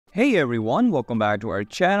Hey everyone, welcome back to our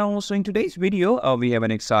channel. So in today's video, we have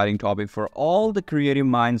an exciting topic for all the creative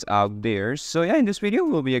minds out there. So in this video,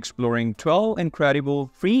 we'll be exploring 12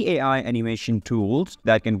 incredible free AI animation tools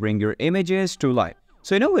that can bring your images to life.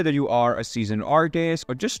 So whether you are a seasoned artist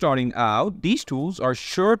or just starting out, these tools are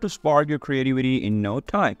sure to spark your creativity in no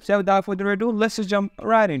time. So without further ado, let's just jump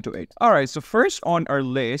right into it. Alright, so first on our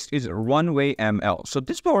list is RunwayML. So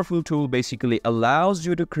this powerful tool basically allows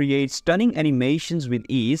you to create stunning animations with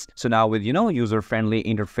ease. So now with user-friendly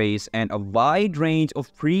interface and a wide range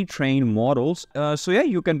of pre-trained models,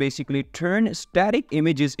 you can basically turn static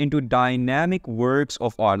images into dynamic works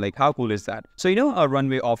of art. Like how cool is that? So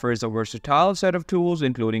Runway offers a versatile set of tools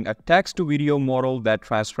including a text-to-video model that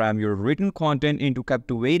transforms your written content into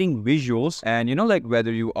captivating visuals. And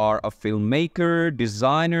whether you are a filmmaker,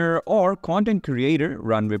 designer, or content creator,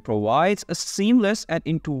 Runway provides a seamless and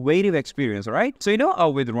intuitive experience, right? So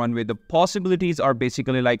with Runway, the possibilities are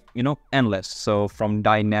basically endless. So from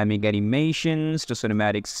dynamic animations to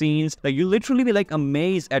cinematic scenes, you literally be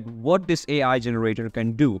amazed at what this AI generator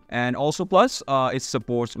can do. And also plus, it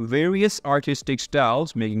supports various artistic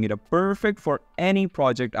styles, making it a perfect for any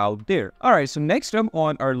project out there. Alright, so next up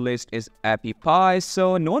on our list is ApplyPie.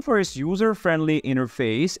 So known for its user-friendly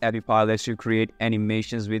interface, ApplyPie lets you create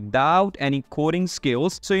animations without any coding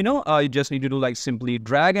skills. So you just need to do simply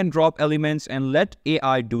drag and drop elements and let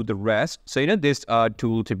AI do the rest. So this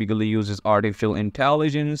tool typically uses artificial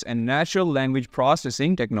intelligence and natural language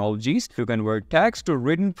processing technologies to convert text to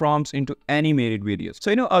written prompts into animated videos.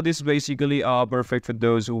 So this is basically perfect for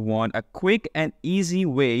those who want a quick and easy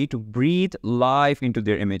way to breathe life into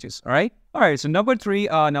their images. Alright, so number 3,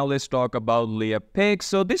 now let's talk about LeiaPix.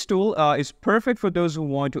 So this tool is perfect for those who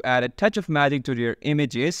want to add a touch of magic to their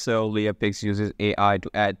images. So LeiaPix uses AI to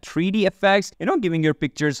add 3D effects, giving your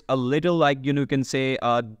pictures a little you can say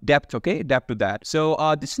depth, depth to that.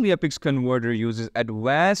 So this LeiaPix converter uses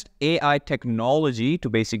advanced AI technology to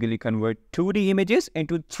basically convert 2D images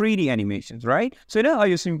into 3D animations, right? So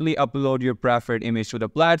you simply upload your preferred image to the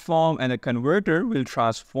platform and the converter will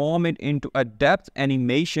transform it into a depth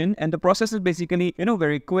animation, and the process is basically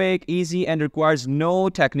very quick, easy, and requires no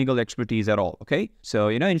technical expertise at all. So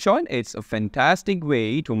in short, it's a fantastic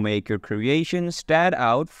way to make your creation stand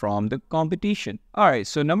out from the competition. Alright,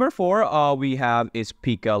 so number 4 we have is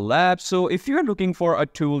Pika Labs. So if you're looking for a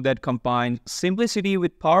tool that combines simplicity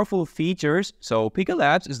with powerful features, so Pika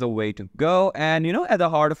Labs is the way to go. And at the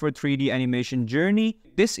heart of our 3D animation journey,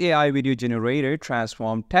 this AI video generator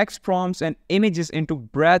transforms text prompts and images into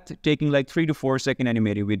breathtaking 3 to 4 second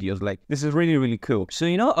animated videos. This is really cool.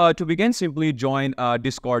 So to begin, simply join a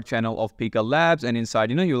Discord channel of Pika Labs, and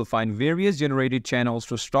inside you'll find various generated channels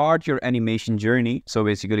to start your animation journey. So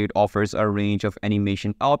basically it offers a range of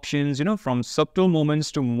animation options, from subtle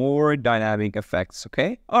moments to more dynamic effects.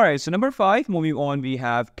 Alright, so number 5, moving on, we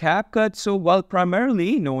have CapCut. So while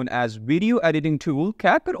primarily known as video editing tool,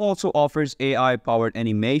 CapCut also offers AI powered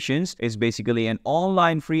animations. It's basically an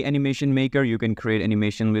online free animation maker. You can create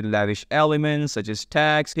animation with lavish elements such as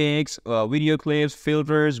text, pics, video clips,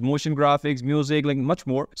 filters, motion graphics, music, much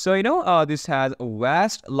more. So this has a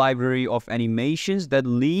vast library of animations that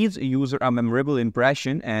leaves a user a memorable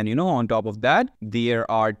impression. And on top of that, there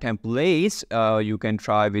are templates you can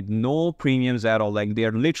try with no premiums at all. They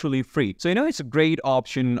are literally free. So it's a great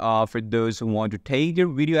option for those who want to take their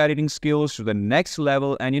video editing skills to the next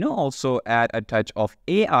level, and also add a touch of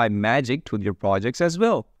AI magic to their projects as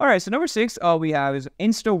well. Alright, so number 6 we have is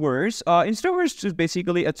InstaVerse. InstaVerse is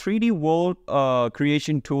basically a 3D world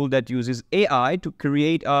creation tool that uses AI to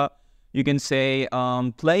create a, you can say,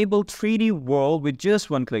 playable 3D world with just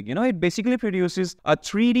one click. It basically produces a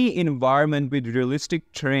 3D environment with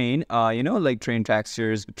realistic terrain, terrain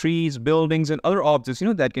textures, trees, buildings, and other objects,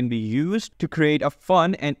 that can be used to create a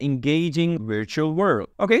fun and engaging virtual world.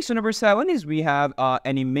 So number 7 is we have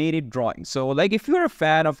animated drawings. So if you're a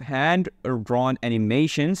fan of hand-drawn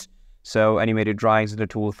animations, so animated drawings is the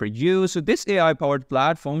tool for you. So this AI-powered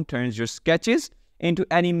platform turns your sketches into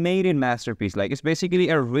animated masterpiece. It's basically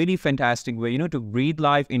a really fantastic way, to breathe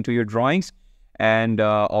life into your drawings. And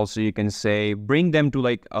also you can say bring them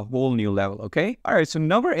to a whole new level. Alright, so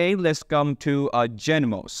number 8, let's come to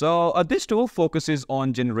GenMo. So this tool focuses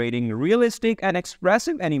on generating realistic and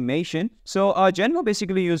expressive animation. So GenMo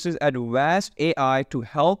basically uses advanced AI to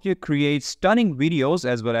help you create stunning videos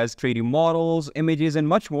as well as 3D models, images, and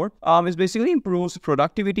much more. It basically improves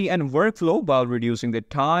productivity and workflow while reducing the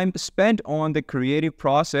time spent on the creative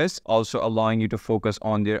process, also allowing you to focus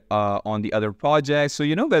on the other projects. So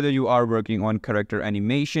whether you are working on character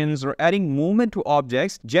animations, or adding movement to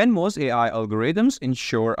objects, GenMo's AI algorithms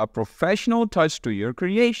ensure a professional touch to your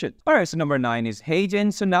creation. Alright, so number 9 is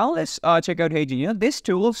HeyGen. So now let's check out HeyGen. This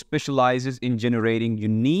tool specializes in generating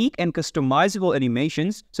unique and customizable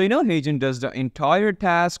animations. So HeyGen does the entire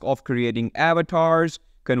task of creating avatars,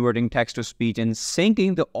 converting text to speech, and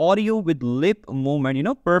syncing the audio with lip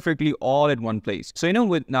movement, perfectly all at one place. So,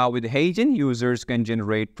 with HeyGen, users can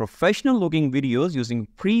generate professional looking videos using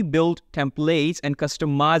pre-built templates and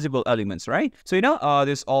customizable elements, right? So,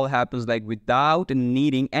 this all happens like without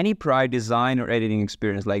needing any prior design or editing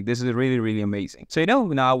experience. Like, this is really, really amazing. So,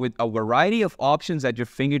 now with a variety of options at your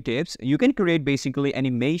fingertips, you can create basically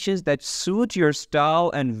animations that suit your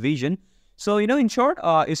style and vision. So, in short,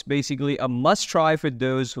 it's basically a must-try for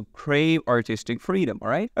those who crave artistic freedom, all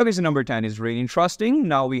right? Okay, so number 10 is really interesting.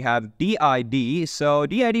 Now we have DID. So,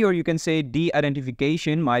 DID, or you can say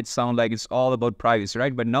de-identification, might sound like it's all about privacy,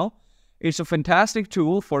 right? But no, it's a fantastic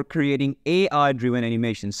tool for creating AI-driven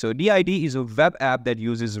animations. So, DID is a web app that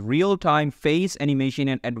uses real-time face animation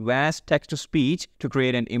and advanced text-to-speech to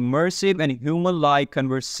create an immersive and human-like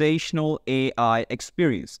conversational AI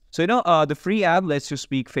experience. So, the free app lets you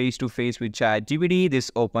speak face-to-face with ChatGPT.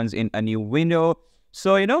 This opens in a new window.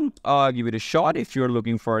 So, give it a shot if you're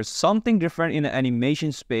looking for something different in the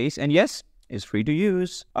animation space. And yes, it's free to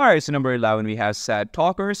use. Alright, so number 11, we have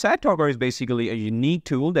SadTalker. SadTalker is basically a unique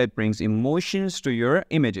tool that brings emotions to your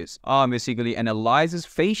images. Basically analyzes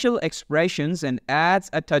facial expressions and adds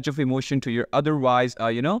a touch of emotion to your otherwise,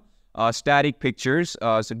 static pictures.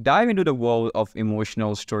 So dive into the world of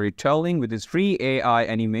emotional storytelling with this free AI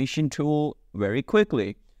animation tool very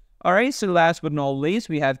quickly. Alright, so last but not least,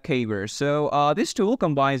 we have Kaiber. So this tool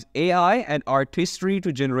combines AI and artistry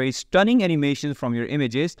to generate stunning animations from your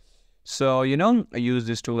images. So, use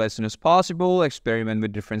this tool as soon as possible, experiment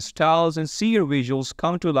with different styles, and see your visuals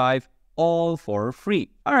come to life all for free.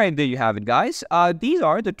 Alright, there you have it, guys. These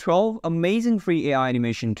are the 12 amazing free AI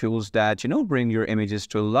animation tools that, bring your images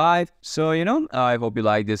to life. So, I hope you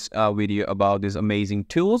like this video about these amazing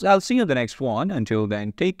tools. I'll see you in the next one. Until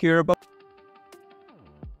then, take care.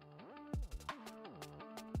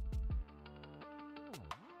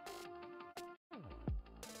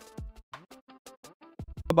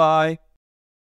 Bye-bye.